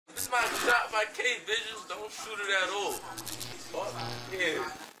my shot, my KVisionz. Don't shoot it at all. Fuck yeah.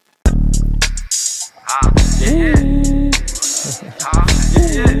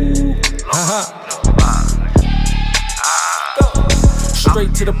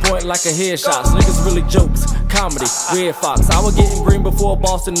 Straight to the point like a headshot. Niggas really jokes, comedy, Red Fox. I was getting green before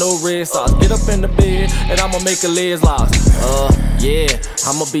Boston, no red sauce. Get up in the bed and I'ma make a legs lost. Yeah,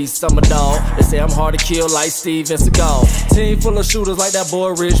 I'ma be summer dog. They say I'm hard to kill like Steven Seagal. Team full of shooters like that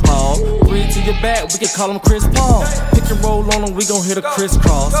boy Rich Paul. Three to your back, we can call him Chris Paul. Pick and roll on him, we gon' hit a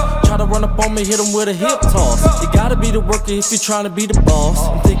crisscross. Try to run up on me, hit him with a hip toss. You gotta be the worker if you're trying to be the boss.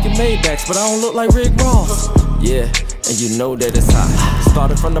 I'm thinking Maybachs, but I don't look like Rick Ross. Yeah, and you know that it's hot.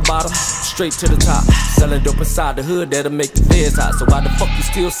 Started from the bottom, straight to the top. Selling dope inside the hood, that'll make the feds hot. So why the fuck you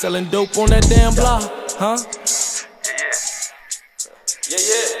still selling dope on that damn block, huh?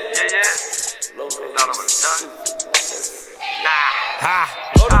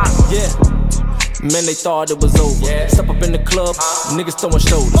 Yeah. Man, they thought it was over. Step up in the club, niggas throwing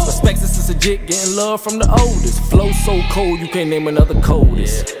shoulders. Respect, this is legit, getting love from the oldest. Flow so cold, you can't name another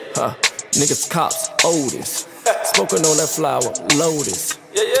coldest. Niggas cops, oldest. Smoking on that flower, Lotus.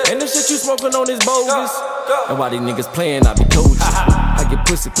 And the shit you smoking on is bogus. And why these niggas playing, I be coaching. I get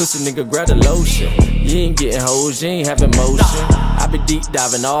pussy, nigga, grab the lotion. You ain't getting hoes, you ain't having motion. I be deep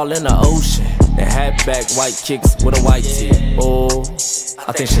diving all in the ocean. And hat back, white kicks with a white tee. Oh,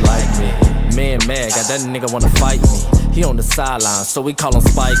 I think she like me. Man mad, got that nigga wanna fight me. He on the sideline, so we call him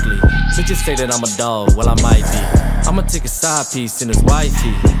Spike Lee. Bitches say that I'm a dog, well I might be. I'ma take a side piece in his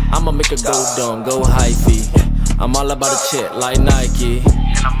wifey. I'ma make her go dumb, go hyphy. I'm all about a check like Nike.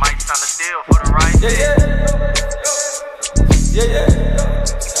 And I might sign a deal for the right.